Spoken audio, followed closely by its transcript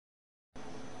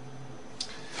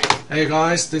Hey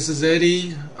guys, this is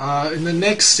Eddie. In the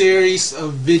next series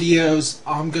of videos,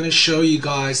 I'm going to show you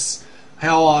guys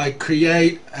how I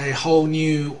create a whole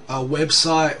new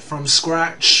website from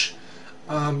scratch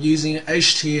using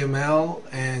HTML,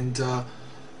 and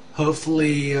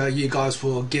hopefully you guys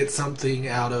will get something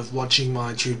out of watching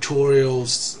my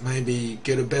tutorials, maybe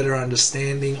get a better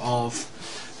understanding of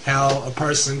how a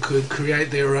person could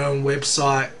create their own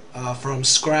website from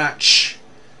scratch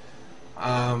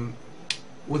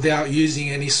without using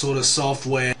any sort of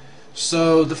software.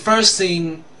 So the first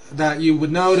thing that you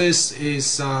would notice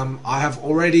is I have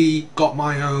already got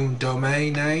my own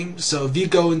domain name. So if you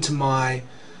go into my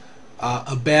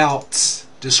about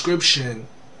description,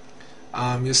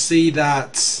 you'll see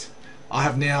that I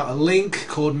have now a link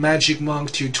called Magic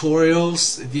Monk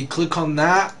Tutorials. If you click on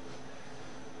that,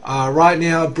 right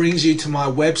now it brings you to my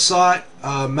website,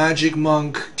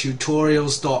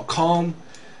 magicmonktutorials.com,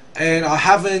 and I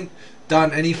haven't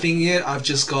done anything yet. I've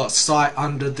just got site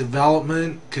under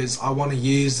development because I want to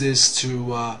use this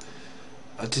to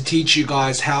teach you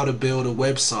guys how to build a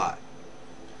website.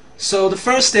 So the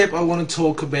first step I want to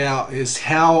talk about is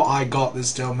how I got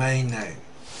this domain name.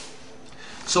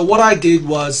 So what I did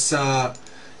was,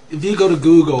 if you go to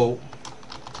Google,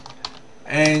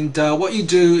 and what you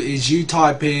do is you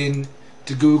type in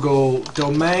to Google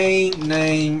domain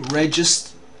name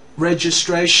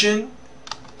registration,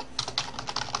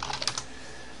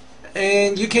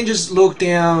 and you can just look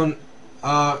down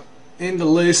in the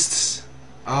lists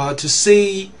to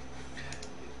see,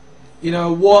 you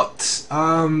know, what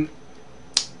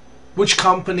which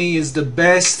company is the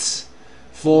best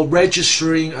for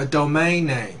registering a domain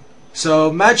name. So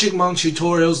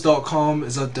magicmonktutorials.com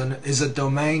is a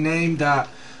domain name that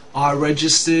I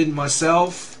registered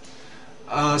myself.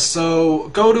 So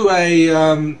go to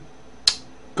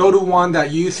one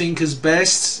that you think is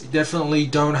best. You definitely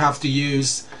don't have to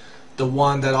use the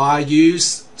one that I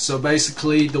use. So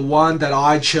basically the one that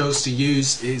I chose to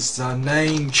use is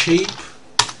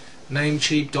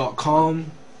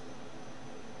namecheap.com.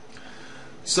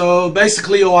 So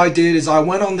basically all I did is I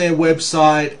went on their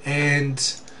website, and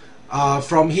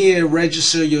from here,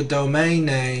 register your domain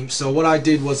name. So what I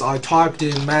did was I typed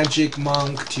in Magic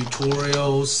Monk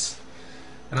Tutorials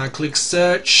and I clicked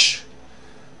search,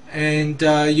 and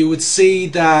you would see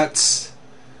that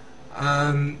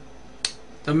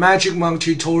the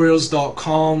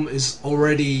magicmonktutorials.com is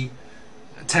already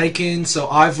taken, so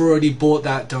I've already bought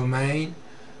that domain.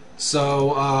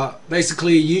 So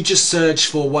basically you just search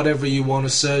for whatever you want to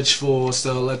search for.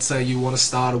 So let's say you want to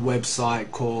start a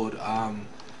website called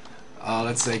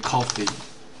let's say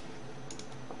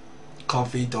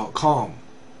coffee.com,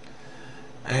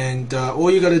 and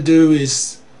all you got to do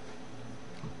is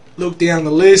look down the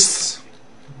list,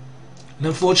 and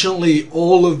unfortunately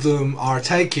all of them are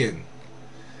taken.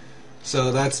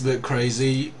 So that's a bit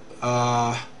crazy.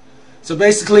 So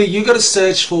basically you got to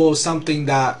search for something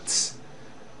that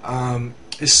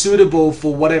is suitable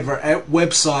for whatever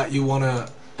website you want to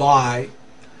buy,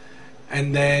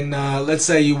 and then let's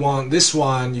say you want this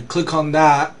one, you click on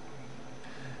that,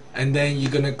 and then you're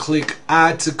gonna click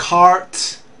add to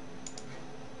cart,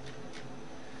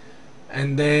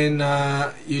 and then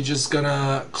you're just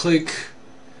gonna click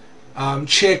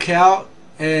checkout,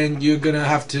 and you're gonna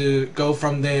have to go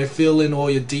from there, fill in all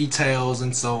your details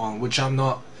and so on, which I'm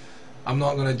not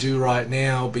gonna do right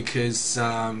now because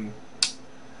that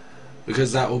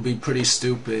will be pretty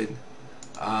stupid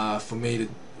for me to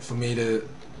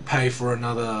pay for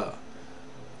another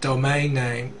domain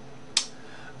name.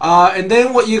 And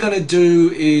then what you're gonna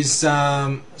do is,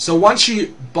 so once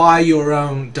you buy your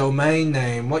own domain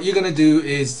name, what you're gonna do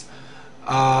is,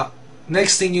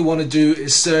 next thing you want to do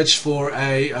is search for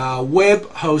a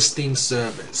web hosting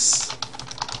service.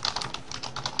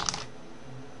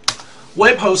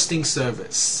 Web hosting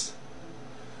service.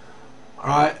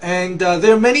 Alright, and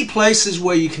there are many places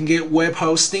where you can get web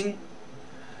hosting.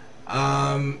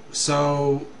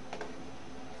 So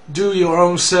do your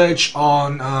own search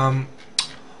on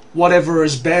whatever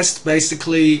is best.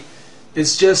 Basically,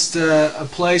 it's just a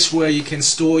place where you can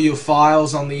store your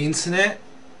files on the internet.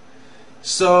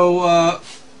 So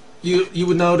you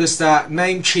would notice that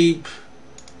Namecheap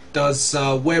does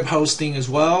web hosting as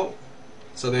well.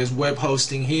 So there's web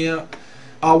hosting here.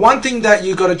 One thing that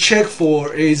you got to check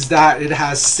for is that it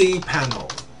has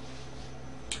cPanel.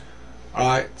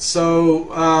 Alright,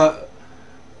 so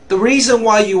the reason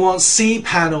why you want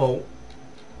cPanel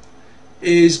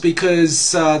is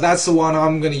because that's the one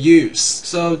I'm going to use.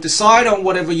 So decide on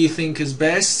whatever you think is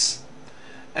best,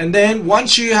 and then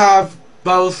once you have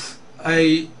both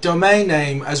a domain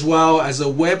name as well as a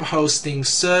web hosting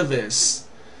service,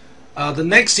 the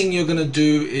next thing you're going to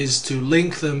do is to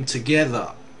link them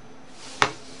together.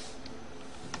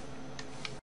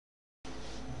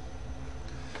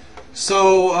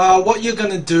 So what you're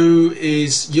going to do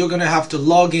is you're going to have to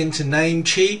log into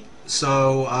Namecheap.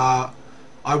 So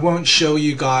I won't show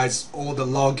you guys all the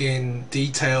login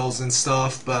details and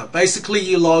stuff, but basically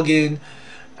you log in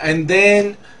and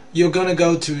then you're going to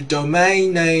go to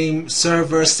domain name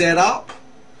server setup,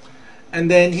 and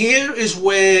then here is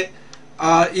where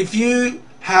if you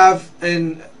have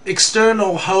an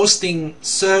external hosting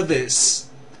service,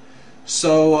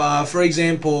 so for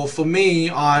example for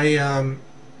me I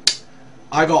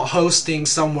got hosting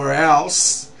somewhere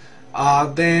else,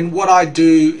 then what I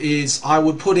do is I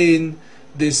would put in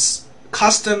this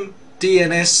custom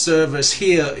DNS service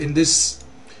here in these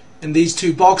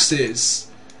two boxes,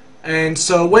 and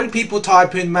so when people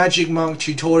type in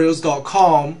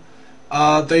magicmonktutorials.com,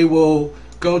 they will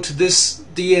go to this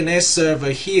DNS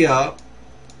server here,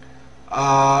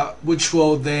 which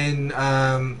will then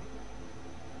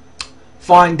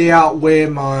find out where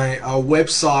my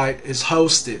website is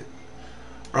hosted.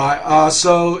 Right,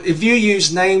 so if you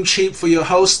use Namecheap for your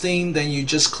hosting, then you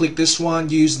just click this one,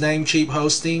 use Namecheap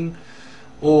hosting,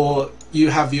 or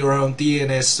you have your own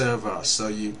DNS server. So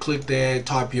you click there,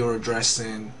 type your address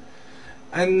in,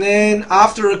 and then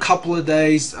after a couple of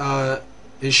days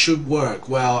it should work.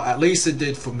 Well, at least it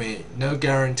did for me. No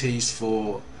guarantees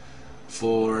for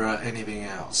anything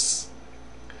else.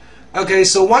 Okay,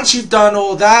 so once you've done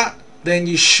all that, then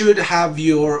you should have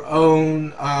your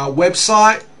own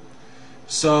website.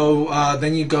 So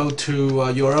then you go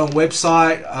to your own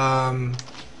website,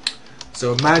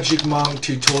 so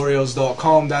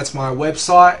magicmonktutorials.com, that's my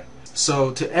website.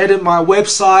 So to edit my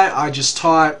website, I just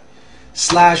type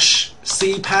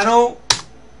 /cpanel.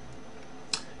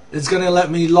 It's going to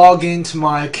let me log into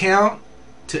my account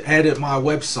to edit my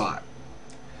website.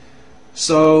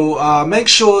 So make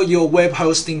sure your web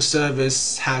hosting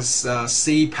service has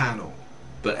cPanel.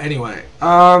 But anyway,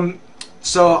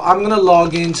 so I'm going to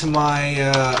log into my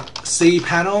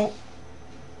cPanel.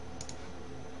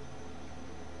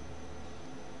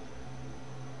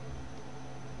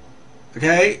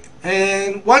 Okay,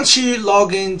 and once you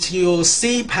log into your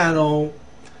cPanel,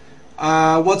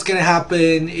 what's going to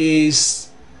happen is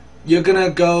you're going to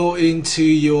go into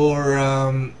your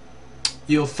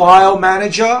file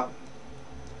manager.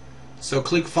 So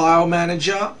click File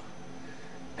Manager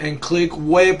and click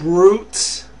Web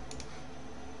Root.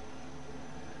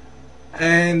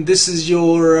 And this is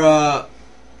your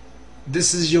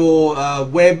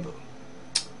web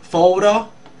folder,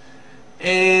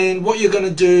 and what you're going to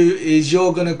do is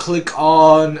you're going to click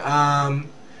on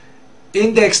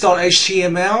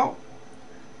index.html,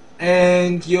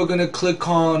 and you're going to click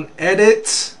on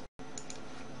edit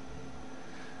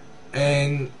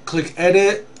and click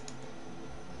edit.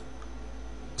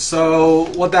 So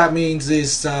what that means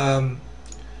is I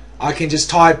can just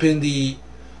type in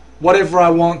whatever I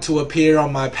want to appear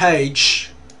on my page,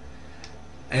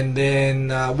 and then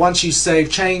once you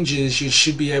save changes, you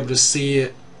should be able to see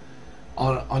it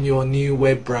on your new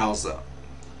web browser.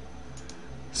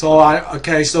 So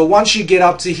so once you get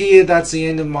up to here, that's the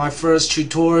end of my first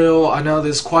tutorial. I know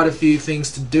there's quite a few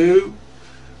things to do,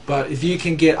 but if you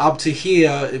can get up to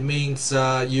here, it means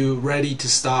you're ready to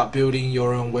start building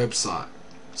your own website.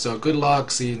 So good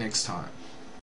luck, see you next time.